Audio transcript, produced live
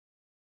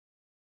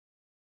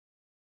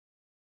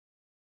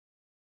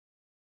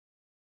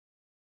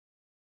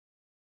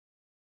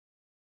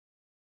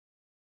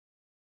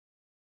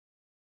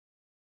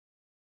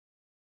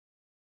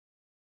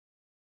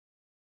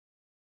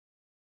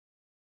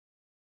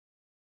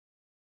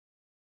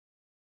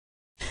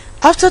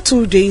After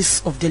 2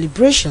 days of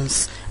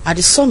deliberations at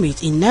the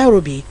summit in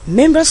Nairobi,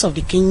 members of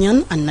the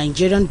Kenyan and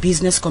Nigerian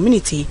business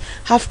community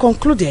have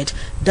concluded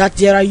that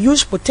there are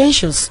huge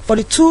potentials for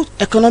the two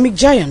economic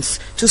giants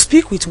to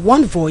speak with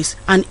one voice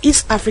and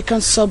East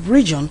African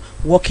sub-region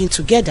working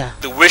together.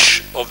 The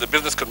wish of the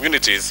business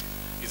communities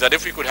is that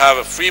if we could have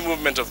a free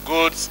movement of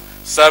goods,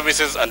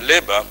 services and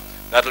labor,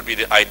 that will be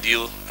the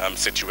ideal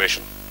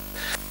situation.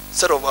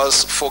 Instead of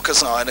us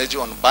focusing our energy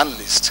on ban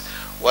list,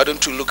 why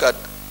don't you look at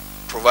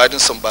providing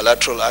some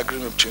bilateral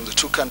agreement between the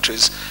two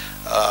countries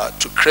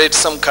to create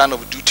some kind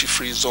of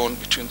duty-free zone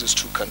between these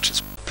two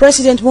countries.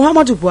 President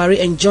Muhammadu Buhari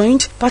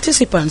enjoined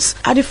participants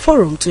at the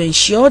forum to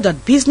ensure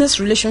that business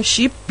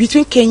relationship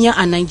between Kenya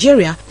and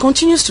Nigeria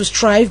continues to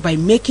strive by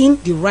making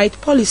the right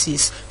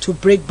policies to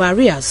break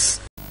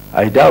barriers.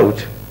 I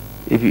doubt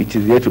if it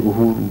is yet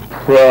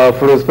Uhuru for our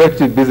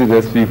prospective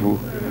business people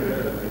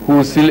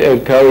who still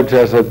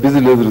encounter some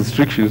business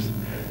restrictions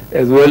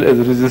as well as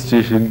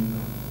registration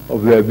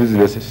of their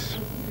businesses.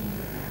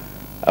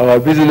 Our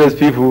business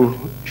people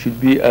should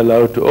be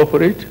allowed to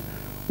operate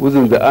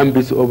within the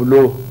ambit of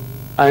law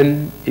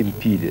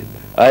unimpeded.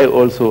 I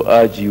also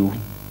urge you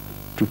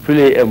to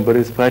fully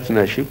embrace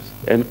partnerships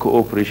and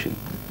cooperation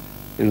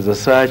in the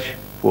search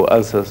for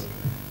answers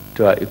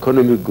to our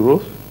economic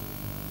growth,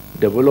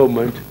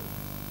 development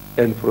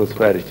and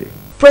prosperity.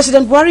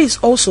 President Buhari is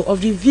also of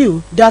the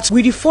view that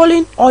with the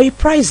falling oil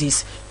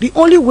prices, the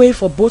only way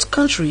for both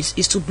countries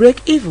is to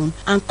break even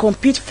and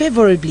compete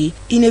favorably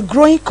in a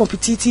growing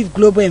competitive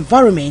global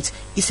environment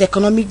is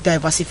economic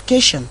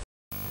diversification.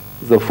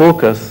 The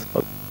focus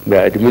of the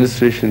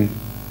administration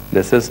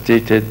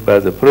necessitated by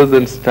the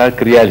President's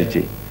stark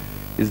reality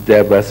is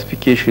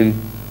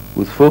diversification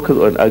with focus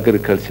on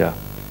agriculture,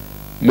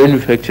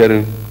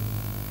 manufacturing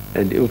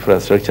and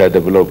infrastructure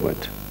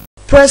development.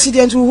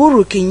 President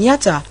Uhuru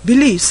Kenyatta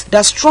believes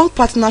that strong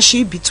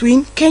partnership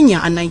between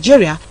Kenya and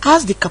Nigeria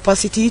has the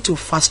capacity to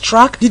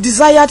fast-track the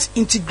desired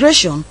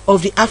integration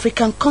of the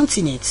African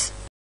continent.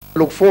 I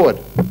look forward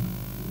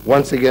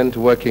once again to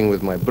working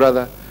with my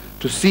brother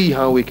to see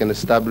how we can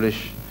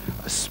establish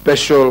a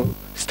special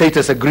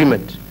status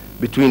agreement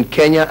between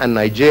Kenya and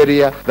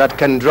Nigeria that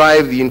can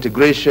drive the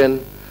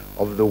integration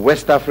of the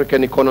West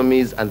African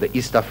economies and the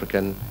East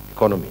African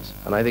economies.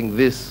 And I think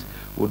this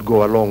would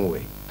go a long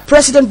way.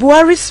 President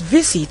Buhari's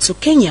visit to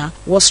Kenya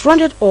was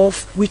rounded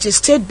off with a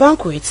state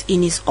banquet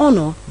in his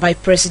honor by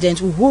President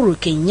Uhuru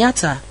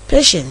Kenyatta.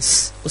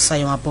 Patience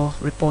Usayomabo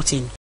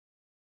reporting.